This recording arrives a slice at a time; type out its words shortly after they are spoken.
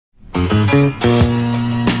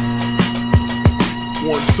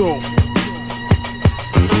One, two.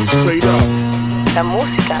 Straight up. La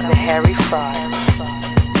música de Harry Fry.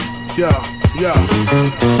 Yeah.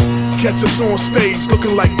 Catch us on stage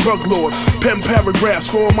looking like drug lords. Pen paragraphs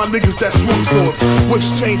for all my niggas that swung swords.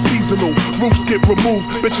 Whips change seasonal, roofs get removed.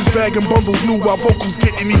 Bitches bagging bundles new while vocals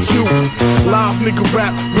getting EQ. Live nigga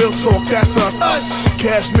rap, real talk, that's us.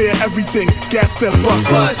 Cashmere, everything, gats that bust.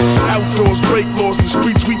 Outdoors, break laws, and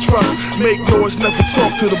streets we trust. Make noise, never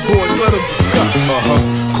talk to the boys, let them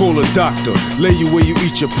discuss. Call a doctor, lay you where you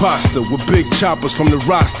eat your pasta. With big choppers from the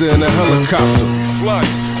roster and a helicopter. Fly.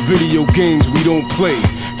 Video games we don't play.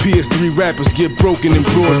 PS3 rappers get broken in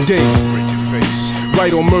broad day. Break your face.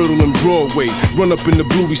 Right on Myrtle and Broadway. Run up in the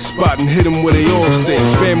bluey spot and hit them where they all stay.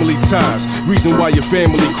 Family ties, reason why your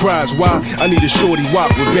family cries. Why? I need a shorty wop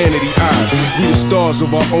with vanity eyes. We the stars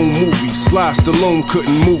of our own movies. Sly Stallone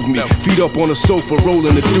couldn't move me. Feet up on a sofa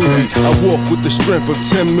rolling a doobie. I walk with the strength of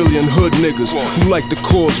 10 million hood niggas who like to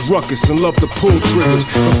cause ruckus and love to pull triggers.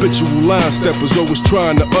 Habitual line steppers always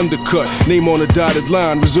trying to undercut. Name on a dotted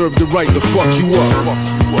line, reserve the right to fuck you up.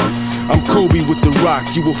 I'm Kobe with the rock,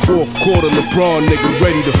 you a fourth quarter LeBron nigga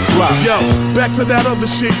ready to fly. Yo, back to that other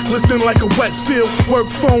shit, listening like a wet seal. Work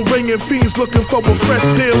phone ringing, fiends looking for a fresh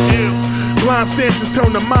deal. Blind stances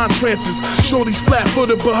turn to mind trances. Shorty's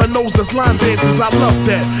flat-footed, but her nose does line dances. I love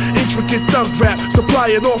that. Intricate thug rap, supply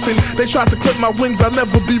it often. They tried to clip my wings, I'll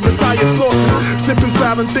never be retired flossing. Sipping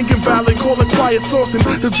silent, thinking violent, call it quiet sourcing.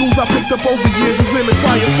 The jewels I picked up over years is in a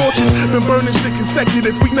quiet fortune. Been burning shit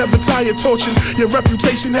consecutive, we never tired torching. Your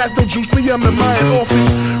reputation has no juice, me I'm admired often.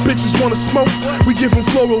 Bitches wanna smoke, we give them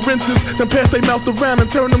floral rinses. Then pass they mouth around and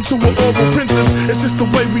turn them to an oral princess. It's just the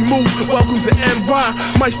way we move, welcome to NY.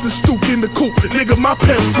 Meister Stoop in the coupe, nigga my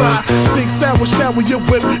pen fly. Sing sour, shower your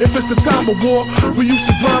whip if it's the time of war. We used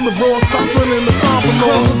to grind the raw, hustling in the farm for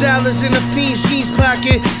more. Crumble dollars in a fiend's jeans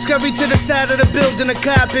pocket. Scurry to the side of the building a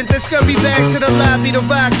coppin'. Then scurry back to the lobby to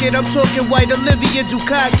rock it. I'm talking white Olivia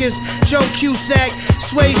Dukakis, Joe Cusack,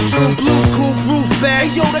 suede shoe, blue coupe, roof back.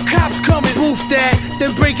 Hey yo, the cops coming. Boof that,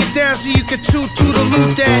 then break it down so you can toot to the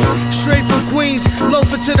loot that. Straight from Queens,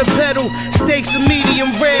 loafer to the pedal. Steaks are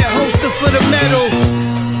medium rare, holster for the metal.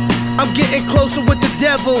 I'm getting closer with the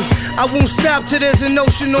devil. I won't stop till there's an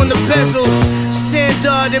ocean on the bezel. Sand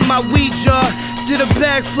dart in my weed jar. Did a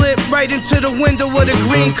backflip right into the window of the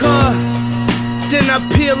green car. Then I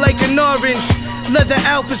peel like an orange. Leather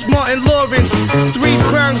outfits, Martin Lawrence. 3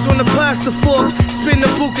 prongs on the pasta fork. Spin the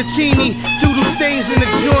bucatini. Doodle stains in the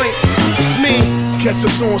joint. It's me. Catch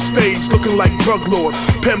us on stage looking like drug lords.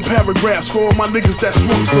 Pen paragraphs for all my niggas that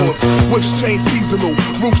swung swords. Whips change seasonal,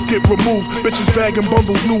 roofs get removed. Bitches bagging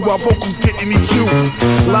bundles new while vocals getting EQ.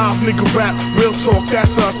 Live nigga rap, real talk,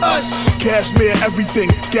 that's us. Cashmere,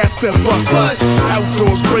 everything, gats that bust.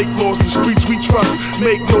 Outdoors, break laws, and streets we trust.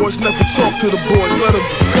 Make noise, never talk to the boys, let them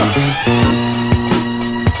discuss.